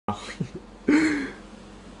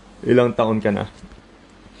Ilang taon ka na?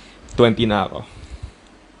 20 na ako.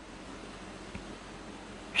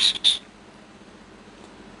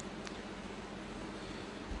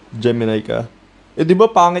 Gemini ka? Eh, di ba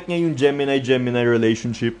pangit nga yung Gemini-Gemini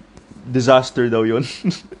relationship? Disaster daw yun.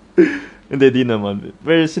 Hindi, di naman.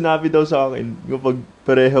 Pero sinabi daw sa akin, kapag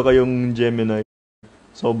pareho kayong Gemini,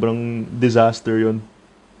 sobrang disaster yun.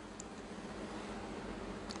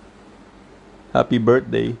 Happy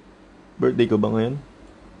birthday. Birthday ko ba ngayon?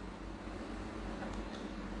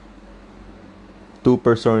 Two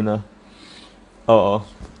persona. Oo.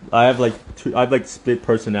 I have like split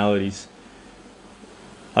personalities.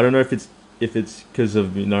 I don't know if it's because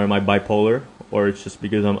of my bipolar or it's just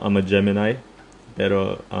because I'm a Gemini.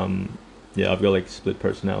 Pero yeah, I've got like split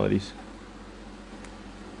personalities.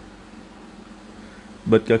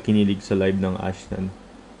 Ba't ka kinilig sa live ng Ashtan?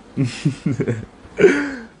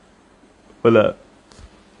 Wala.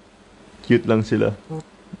 Cute lang sila.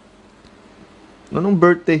 Anong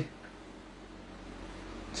birthday?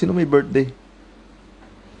 Sino may birthday?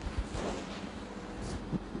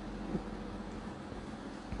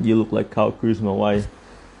 You look like Kyle Kuzma. Why?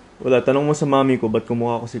 Wala. Tanong mo sa mami ko, ba't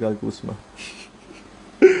kumukha ko si Kyle Kuzma?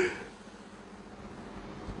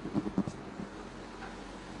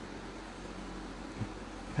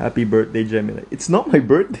 Happy birthday, Gemini. It's not my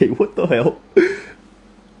birthday. What the hell?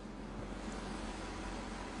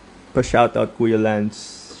 Pa-shout out Kuya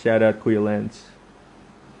Lance. Shout out Kuya Lance.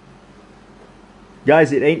 Guys,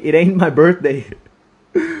 it ain't my birthday.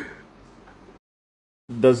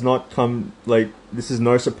 Does not come like this is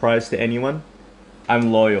no surprise to anyone.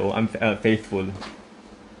 I'm loyal. I'm faithful.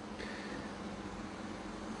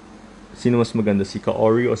 Sino mas maganda, si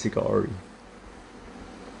Kaori o si Kaori?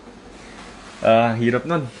 Hirap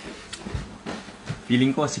nun.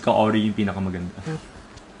 Feeling ko si Kaori yung pinakamaganda.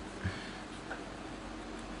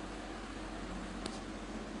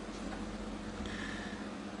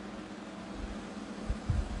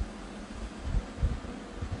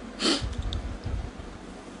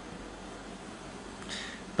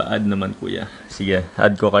 Pa-add naman kuya. Sige,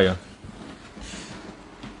 add ko kayo.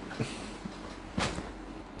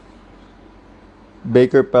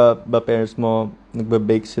 Baker pa ba parents mo?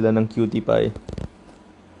 Nagba-bake sila ng cutie pie.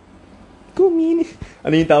 Kumini.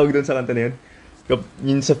 Ano yung tawag doon sa kanta na yun?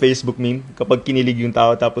 Yun sa Facebook meme. Kapag kinilig yung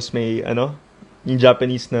tao tapos may ano? Yung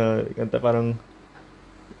Japanese na kanta parang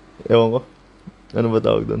ewan ko. Ano ba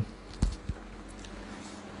tawag doon?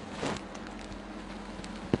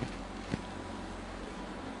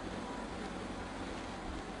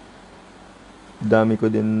 Dami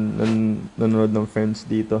ko din nanonood ng friends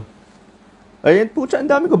dito. Ayun, pucha, ang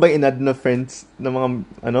dami ko ba in-add na friends na mga,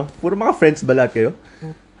 ano? Puro mga friends ba lahat kayo?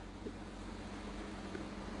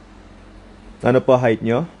 Ano po height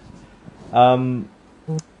nyo?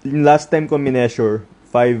 Yung last time ko mineasure,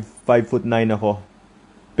 5'9" ako.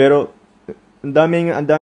 Pero, ang dami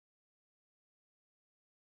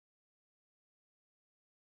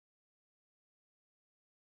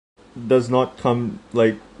does not come,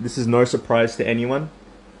 like, this is no surprise to anyone.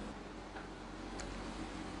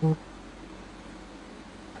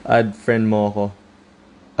 Add friend mo ako.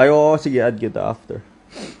 Ay, oo, sige, add kita after.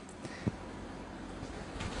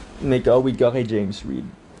 Make a week ka kay James Reid.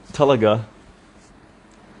 Talaga.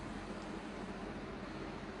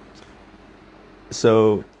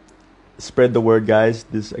 So, spread the word, guys.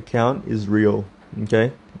 This account is real. Okay?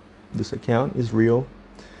 This account is real.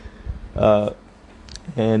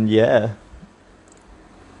 And yeah.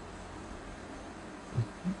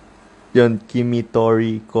 Yun, Kimi,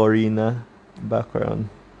 Tori, Corina, background.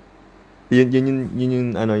 Yun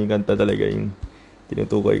yung ano, yung kanta talaga, yung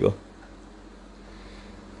tinutukoy ko.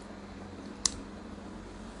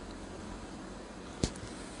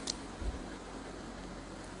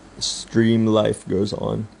 Stream life goes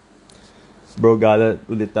on. Bro, gala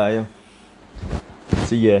ulit tayo.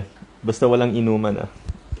 Sige, basta walang inuman ah.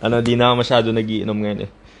 Ano, di na ako masyado nagiinom ngayon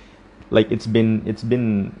eh. Like it's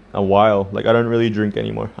been a while. Like I don't really drink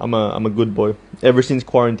anymore. I'm a good boy. Ever since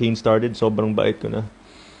quarantine started, sobrang bait ko na.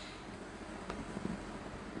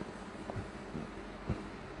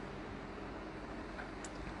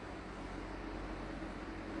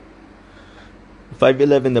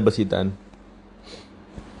 $5'11" na ba si Tan?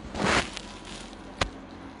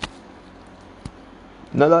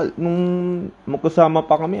 Nung magkasama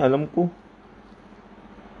pa kami, alam ko.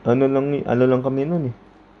 Ano lang kami noon eh.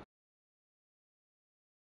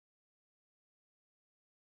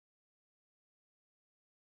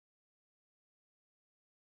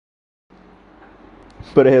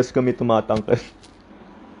 Parehas kami tumatangkad.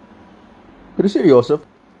 Pero seryoso,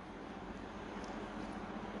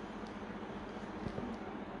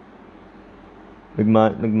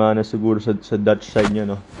 Nagmana siguro sa Dutch side niya,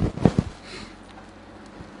 no?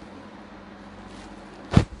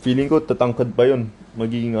 Feeling ko tatangkad pa yun.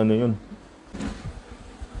 Magiging ano yun.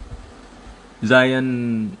 Zion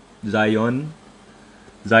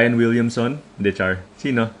Williamson? Hindi, char.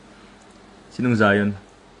 Sinong Zion?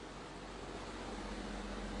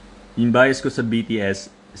 Yung bias ko sa BTS,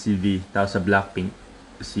 si V. Tapos sa Blackpink,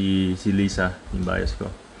 si Luisa. Yung bias ko.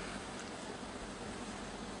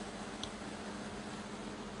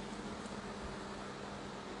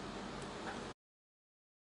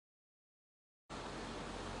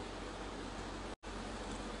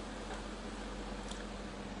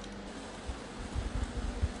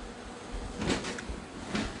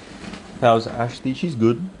 How's Ashley? She's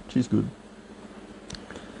good.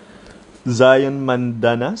 Zion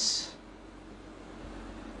Mandanas?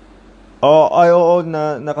 Oo,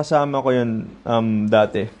 nakasama ko yun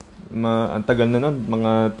dati. Ang tagal na nun,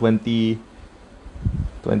 mga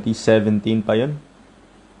 2017 pa yun.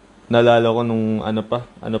 Naalala ko nung ano pa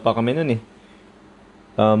kami nun eh.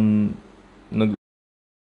 Nag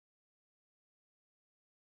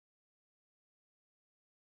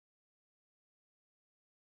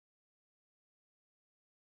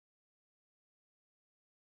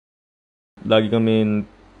lagi kami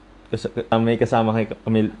may kasama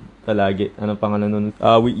kami palagi. Ano pangalan nun?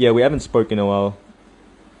 We haven't spoken in a while.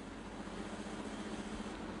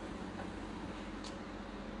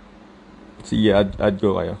 Sige, add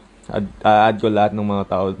ko kayo. Add ko lahat ng mga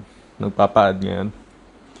tao nagpapa-add ngayon.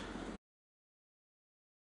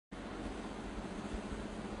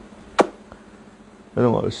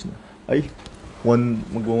 Anong oras na? Ay,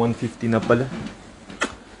 magwa 1:50 na pala.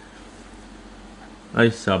 Ay,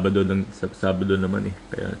 Sabado naman eh.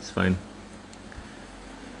 Kaya it's fine.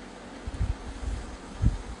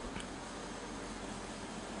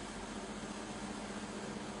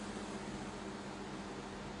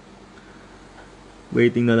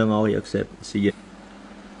 Waiting na lang ako i-accept. Sige.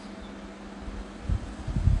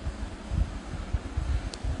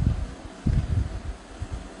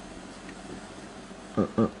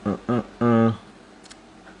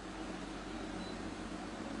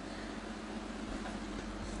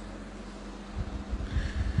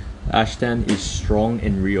 Ashtan is strong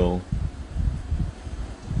and real.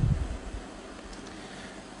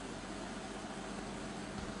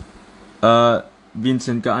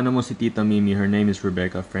 Vincent, kaano mo si Tita Mimi? Her name is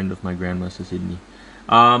Rebecca, friend of my grandma sa Sydney.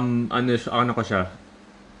 Ano ko siya?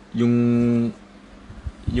 Yung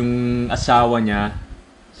asawa niya,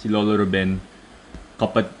 si Lolo Ruben,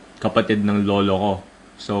 kapatid ng lolo ko.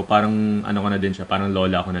 So, parang ano ko na din siya, parang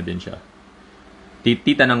lola ko na din siya.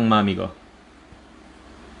 Tita ng mami ko.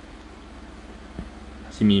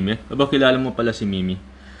 Si Mimi? Aba, kilala mo pala si Mimi?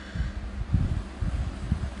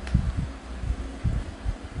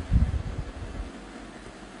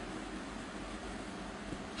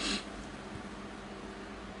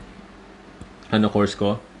 Ano course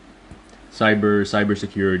ko?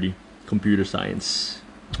 Cybersecurity, computer science.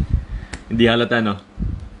 Hindi halata, no?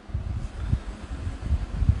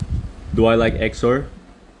 Do I like EXOR?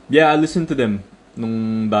 Yeah, I listen to them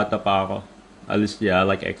nung bata pa ako. I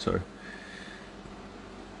like EXOR.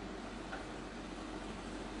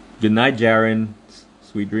 Good night, Jaren.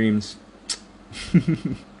 Sweet dreams.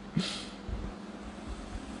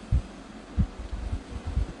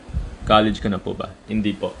 College ka na po ba?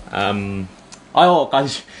 Hindi po.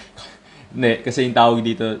 College. Hindi, kasi yung tawag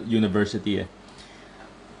dito, university eh.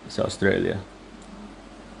 Sa Australia.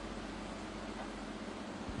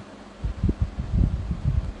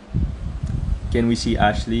 Can we see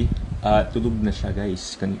Ashley? Tulog na siya,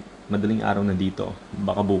 guys. Madaling araw na dito.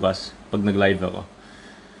 Baka bukas, pag nag-live ako.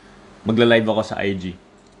 Magla-live ako sa IG.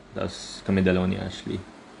 Tapos kami dalawa ni Ashley.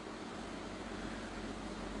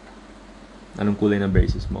 Anong kulay na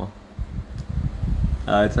braces mo?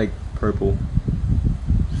 It's like purple.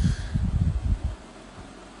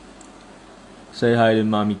 Say hi to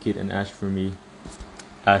Mommy Kit and Ash for me.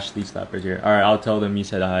 Ashley Slappers here. Alright, I'll tell them you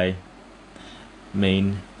said hi.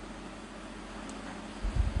 Main.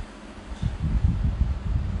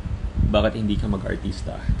 Bakit hindi ka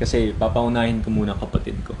mag-artista? Kasi papaunahin ko muna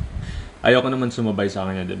kapatid ko. Ayoko naman sumabay sa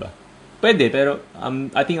kanya, diba? Pwede, pero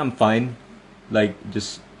I think I'm fine. Like,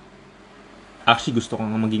 just... Actually, gusto ko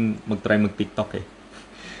nga mag-try mag-TikTok eh.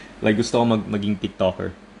 Like, gusto ko maging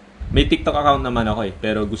TikToker. May TikTok account naman ako eh.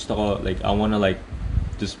 Pero gusto ko, like, I wanna like,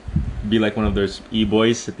 just be like one of those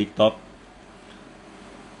e-boys sa TikTok.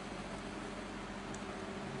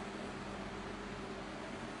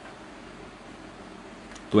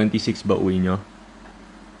 $26 ba uwi nyo?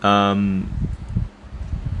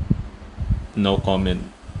 No comment.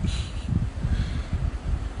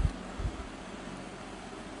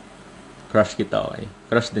 Crush kita, okay?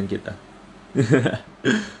 Crush din kita.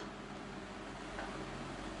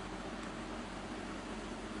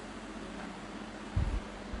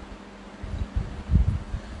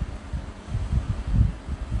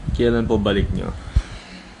 Kailan po balik nyo?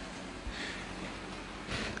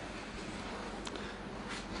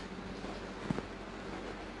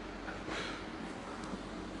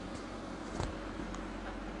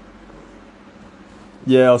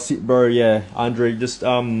 Yeah, I'll see, bro. Yeah, Andre, just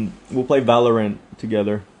we'll play Valorant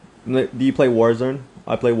together. Do you play Warzone?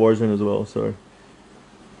 I play Warzone as well. So,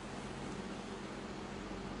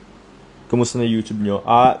 kumusta na YouTube nyo?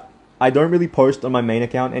 I don't really post on my main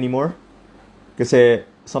account anymore, kasi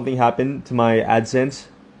something happened to my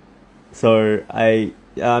AdSense. So I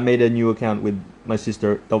made a new account with my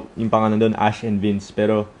sister. Yung pangalan doon, Ash and Vince.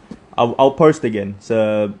 Pero I'll post again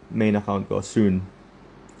sa main account ko soon.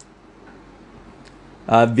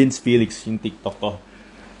 Vince Felix yung TikTok ko.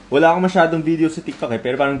 Wala akong masyadong video sa TikTok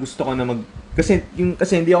pero parang gusto ko na kasi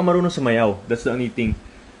hindi ako marunong sumayaw. That's the only thing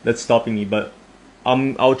that's stopping me. But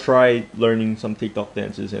I'll try learning some TikTok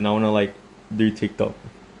dances and I wanna like do TikTok.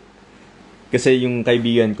 Kasi yung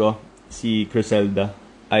kaibigan ko, si Criselda,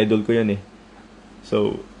 idol ko yun eh.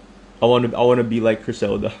 So I wanna be like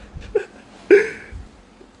Criselda.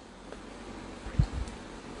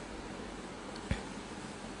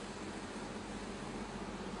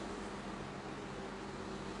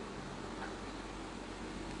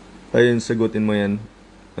 Ayun, sagutin mo yan.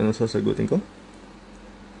 Ano sasagutin ko?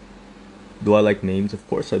 Do I like names? Of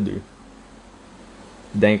course I do.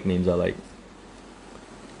 Dank names I like.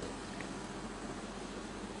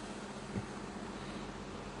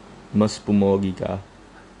 Mas pumogi ka.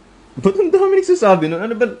 Ba't ang dami nagsasabi nun?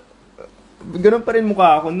 Ano ba? Ganun pa rin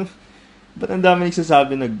mukha ako. No? Ba't ang dami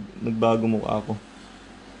nagsasabi nagbago mukha ako?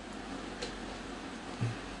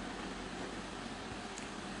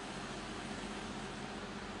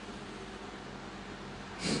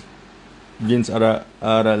 Vince,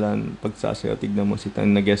 aralan pagsasayaw. Tignan mo si Tan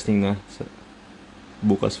nag-guesting na sa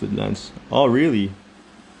bukas with Lance. Oh, really?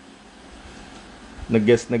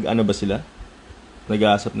 Nag-ano ba sila?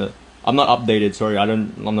 Nag-aasap na. I'm not updated, sorry.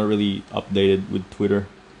 I'm not really updated with Twitter.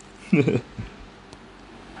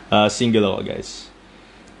 Single ako, guys.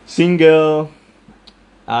 Single.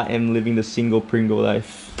 I am living the single Pringle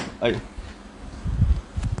life.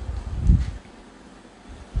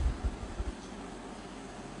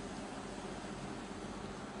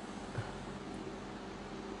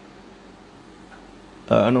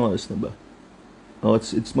 Ano oras na ba? Oh,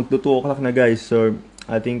 it's magto 2 o'clock na, guys. So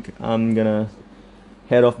I think I'm gonna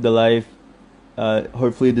head off the live.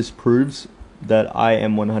 Hopefully this proves that I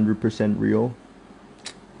am 100% real.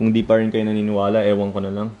 Kung di pa rin kayo naniniwala, ewan ko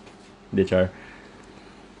na lang. Hindi, char.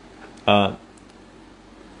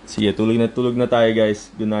 Sige, tulog na tayo,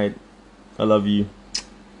 guys. Good night. I love you.